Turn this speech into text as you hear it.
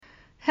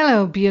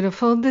Hello,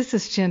 beautiful. This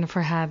is Jennifer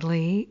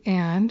Hadley,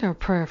 and our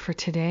prayer for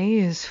today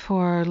is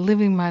for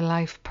living my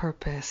life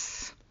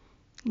purpose.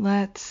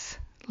 Let's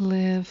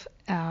live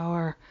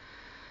our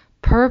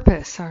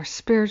purpose, our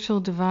spiritual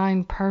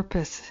divine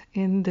purpose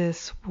in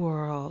this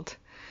world.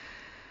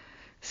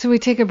 So we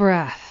take a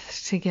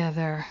breath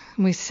together,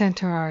 and we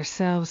center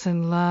ourselves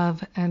in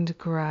love and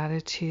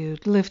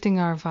gratitude, lifting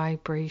our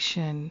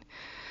vibration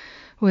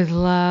with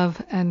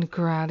love and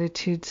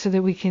gratitude so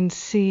that we can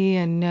see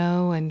and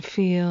know and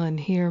feel and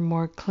hear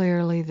more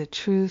clearly the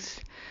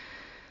truth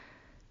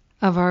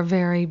of our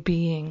very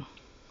being,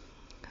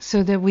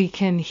 so that we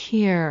can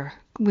hear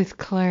with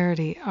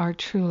clarity our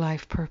true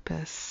life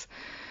purpose.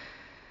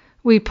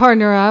 We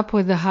partner up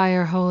with the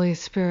higher Holy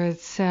Spirit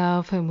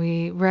self, and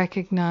we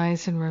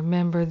recognize and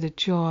remember the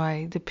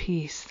joy, the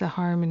peace, the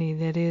harmony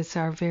that is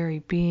our very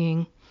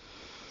being.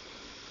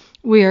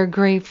 We are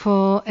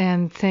grateful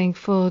and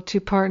thankful to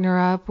partner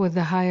up with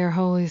the higher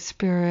Holy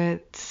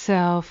Spirit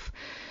self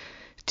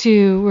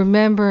to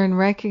remember and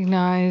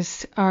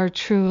recognize our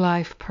true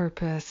life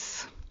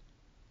purpose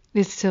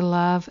is to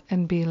love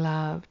and be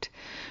loved.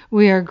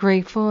 We are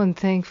grateful and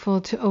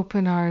thankful to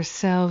open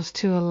ourselves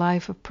to a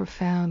life of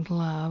profound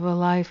love, a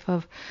life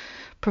of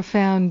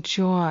profound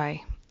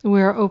joy.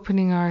 We are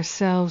opening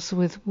ourselves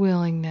with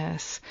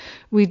willingness.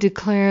 We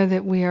declare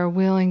that we are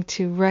willing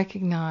to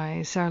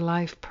recognize our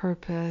life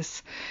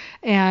purpose,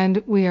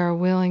 and we are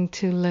willing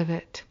to live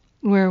it.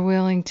 We're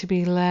willing to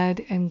be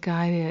led and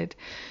guided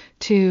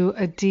to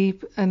a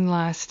deep and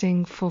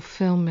lasting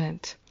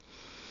fulfillment.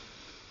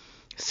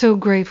 So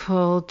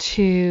grateful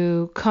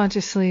to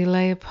consciously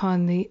lay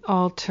upon the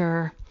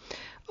altar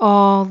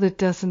all that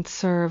doesn't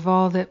serve,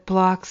 all that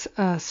blocks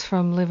us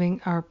from living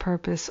our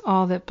purpose,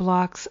 all that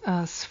blocks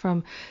us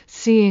from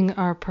seeing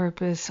our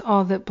purpose,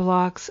 all that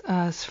blocks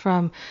us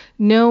from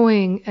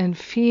knowing and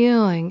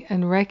feeling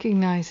and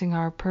recognizing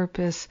our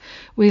purpose.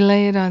 We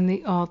lay it on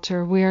the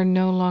altar. We are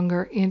no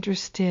longer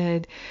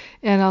interested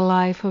in a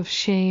life of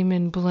shame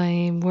and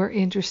blame. We're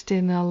interested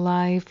in a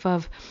life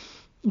of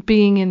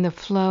being in the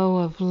flow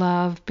of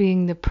love,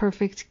 being the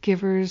perfect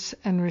givers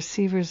and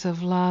receivers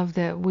of love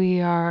that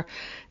we are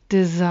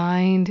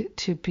designed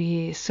to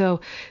be. So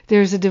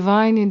there's a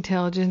divine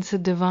intelligence, a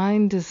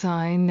divine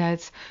design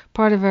that's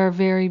part of our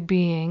very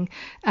being,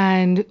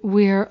 and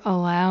we're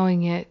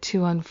allowing it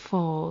to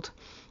unfold.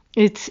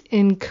 It's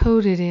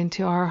encoded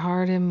into our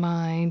heart and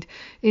mind,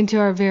 into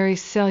our very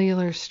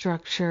cellular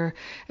structure,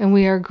 and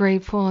we are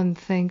grateful and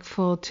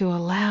thankful to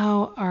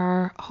allow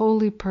our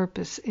holy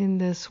purpose in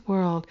this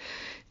world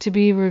to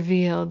be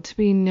revealed, to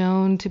be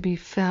known, to be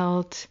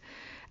felt,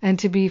 and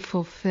to be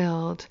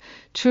fulfilled.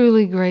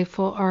 Truly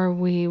grateful are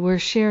we. We're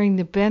sharing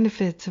the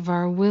benefits of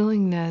our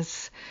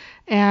willingness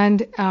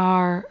and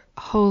our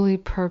holy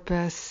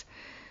purpose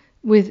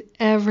with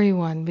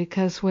everyone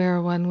because we are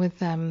one with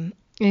them.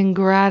 In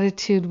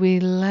gratitude,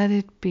 we let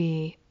it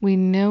be. We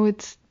know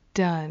it's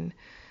done.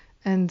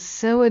 And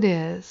so it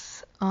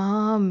is.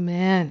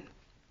 Amen.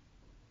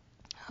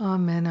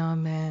 Amen,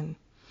 amen.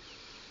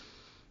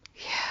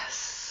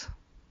 Yes.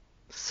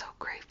 So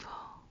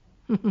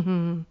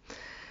grateful.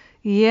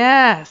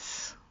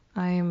 Yes,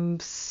 I am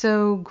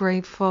so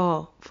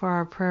grateful for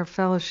our prayer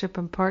fellowship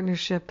and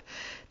partnership.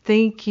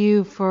 Thank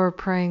you for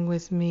praying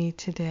with me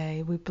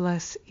today. We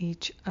bless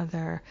each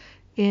other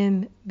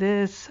in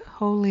this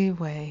holy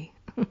way.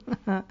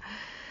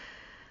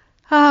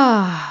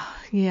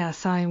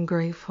 Yes, I am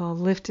grateful,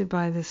 lifted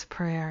by this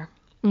prayer.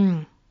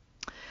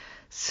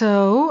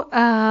 So,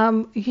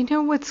 you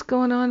know what's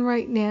going on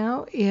right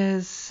now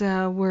is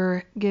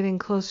we're getting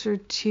closer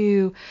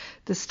to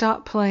the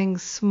Stop Playing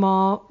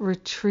Small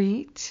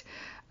retreat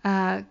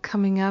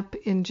coming up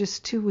in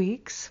just 2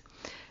 weeks,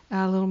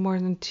 a little more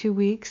than 2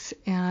 weeks,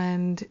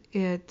 and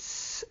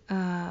it's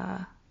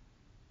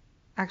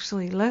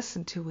actually less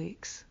than 2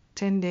 weeks,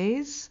 10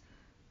 days.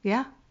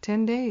 Yeah,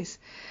 10 days.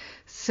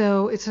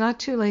 So it's not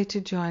too late to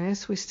join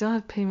us. We still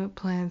have payment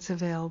plans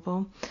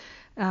available.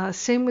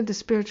 Same with the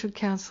Spiritual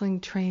Counseling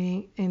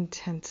Training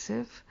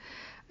Intensive.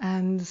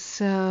 And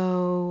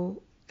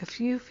so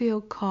if you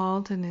feel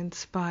called and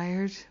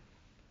inspired,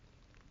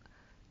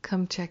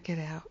 come check it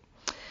out.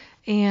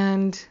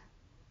 And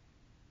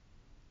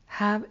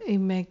have a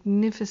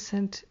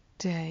magnificent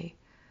day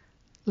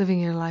living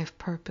your life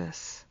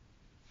purpose.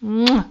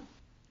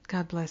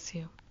 God bless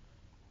you.